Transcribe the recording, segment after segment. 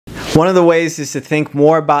One of the ways is to think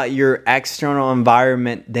more about your external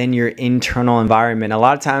environment than your internal environment. A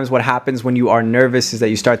lot of times what happens when you are nervous is that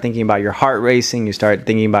you start thinking about your heart racing, you start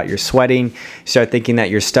thinking about your sweating, you start thinking that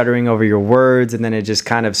you're stuttering over your words, and then it just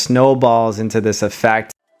kind of snowballs into this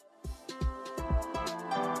effect.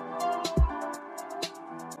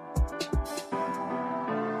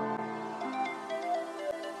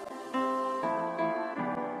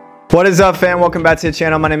 What is up, fam? Welcome back to the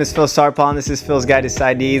channel. My name is Phil Sarpal, and this is Phil's Guide to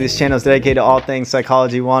Psy.D. This channel is dedicated to all things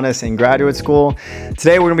psychology, wellness, and graduate school.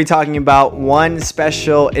 Today, we're going to be talking about one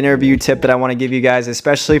special interview tip that I want to give you guys,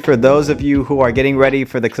 especially for those of you who are getting ready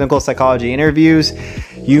for the clinical psychology interviews.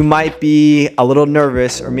 You might be a little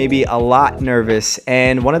nervous or maybe a lot nervous.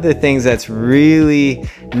 And one of the things that's really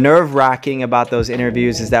nerve-wracking about those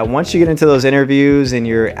interviews is that once you get into those interviews and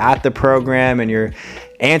you're at the program and you're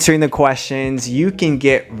answering the questions, you can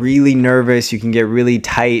get really nervous, you can get really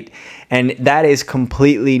tight, and that is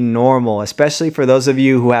completely normal. Especially for those of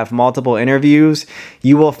you who have multiple interviews,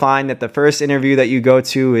 you will find that the first interview that you go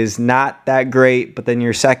to is not that great, but then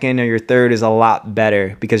your second or your third is a lot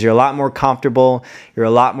better because you're a lot more comfortable, you're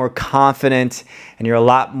a lot more confident, and you're a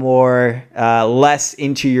lot more less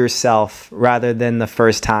into yourself rather than the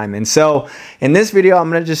first time. And so in this video,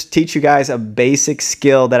 I'm going to just teach you guys a basic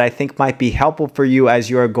skill that I think might be helpful for you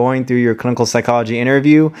as you are going through your clinical psychology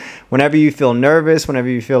interview. Whenever you feel nervous, whenever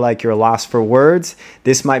you feel like you're lost for words,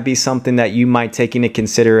 this might be something that you might take into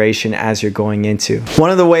consideration as you're going into. One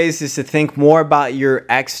of the ways is to think more about your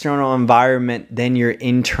external environment than your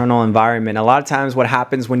internal environment. A lot of times what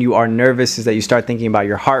happens when you are nervous is that you start thinking about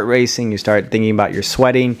your heart racing, you start thinking about your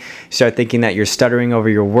sweating, you start thinking that you're stuttering over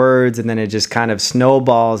your words, and then it just kind of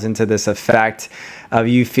snowballs into this effect of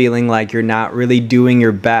you feeling like you're not really doing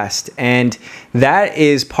your best. And that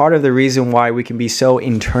is part of the reason why we can be so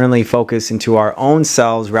internally focused into our own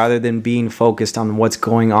selves rather than being focused on what's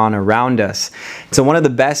going on around us. So one of the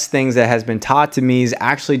best things that has been taught to me is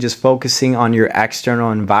actually just focusing on your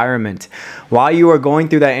external environment. While you are going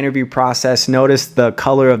through that interview process, notice the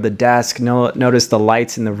color of the desk, notice the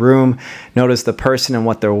lights in the room, notice the person and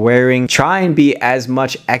what they're wearing. Try and be as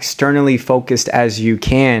much externally focused as you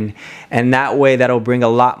can, and that way that'll bring a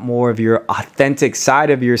lot more of your authentic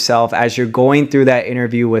side of yourself as you're going through that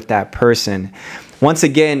interview with that person. Once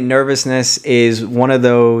again, nervousness is one of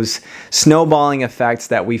those snowballing effects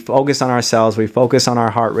that we focus on ourselves, we focus on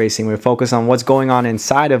our heart racing, we focus on what's going on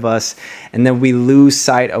inside of us, and then we lose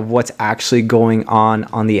sight of what's actually going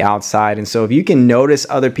on the outside. And so if you can notice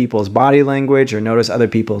other people's body language or notice other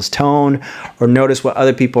people's tone or notice what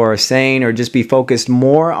other people are saying or just be focused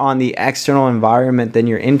more on the external environment than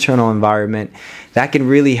your internal environment, that can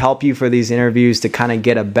really help you for these interviews to kind of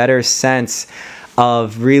get a better sense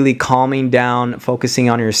of really calming down, focusing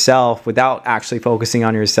on yourself without actually focusing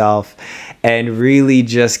on yourself, and really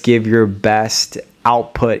just give your best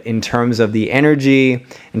output in terms of the energy,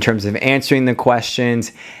 in terms of answering the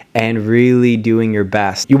questions, and really doing your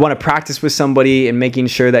best. You want to practice with somebody and making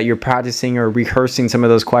sure that you're practicing or rehearsing some of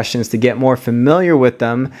those questions to get more familiar with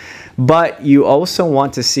them, but you also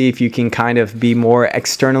want to see if you can kind of be more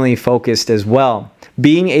externally focused as well.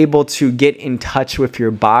 Being able to get in touch with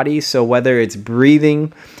your body, so whether it's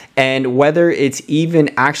breathing and whether it's even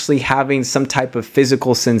actually having some type of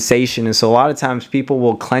physical sensation. And so a lot of times people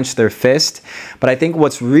will clench their fist, but I think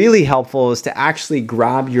what's really helpful is to actually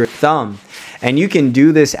grab your thumb. And you can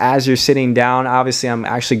do this as you're sitting down. Obviously, I'm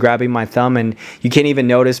actually grabbing my thumb, and you can't even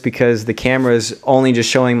notice because the camera is only just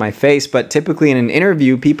showing my face. But typically in an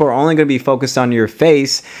interview, people are only going to be focused on your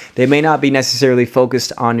face. They may not be necessarily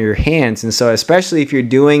focused on your hands. And so especially if you're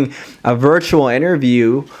doing a virtual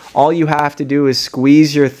interview, all you have to do is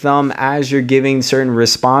squeeze your thumb as you're giving certain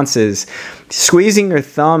responses. Squeezing your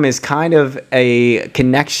thumb is kind of a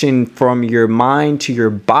connection from your mind to your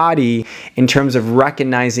body in terms of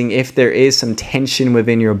recognizing if there is some tension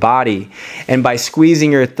within your body. And by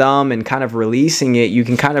squeezing your thumb and kind of releasing it, you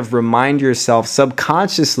can kind of remind yourself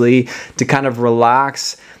subconsciously to kind of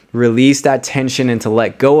relax, release that tension, and to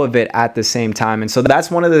let go of it at the same time. And so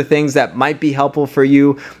that's one of the things that might be helpful for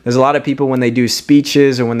you. There's a lot of people when they do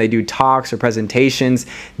speeches or when they do talks or presentations,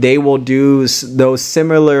 they will do those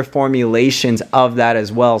similar formulations of that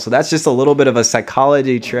as well. So that's just a little bit of a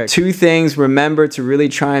psychology trick. Two things: remember to really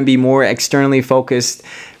try and be more externally focused.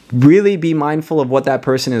 Really be mindful of what that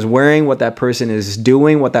person is wearing, what that person is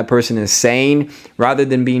doing, what that person is saying, rather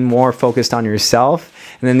than being more focused on yourself.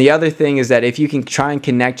 And then the other thing is that if you can try and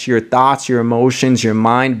connect your thoughts, your emotions, your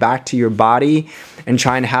mind back to your body, and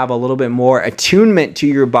try and have a little bit more attunement to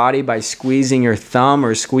your body by squeezing your thumb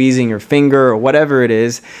or squeezing your finger or whatever it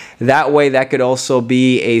is, that way that could also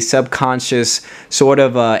be a subconscious sort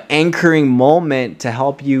of anchoring moment to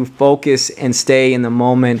help you focus and stay in the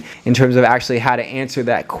moment in terms of actually how to answer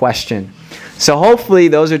that question. So hopefully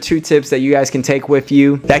those are 2 tips that you guys can take with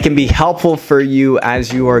you that can be helpful for you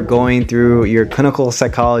as you are going through your clinical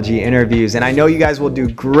psychology interviews. And I know you guys will do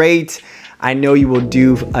great. I know you will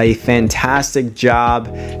do a fantastic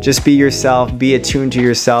job. Just be yourself, be attuned to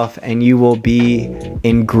yourself, and you will be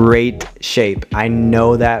in great shape. I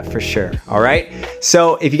know that for sure, all right?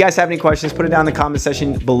 So if you guys have any questions, put it down in the comment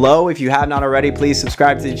section below. If you have not already, please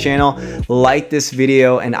subscribe to the channel, like this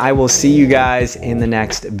video, and I will see you guys in the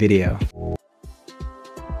next video.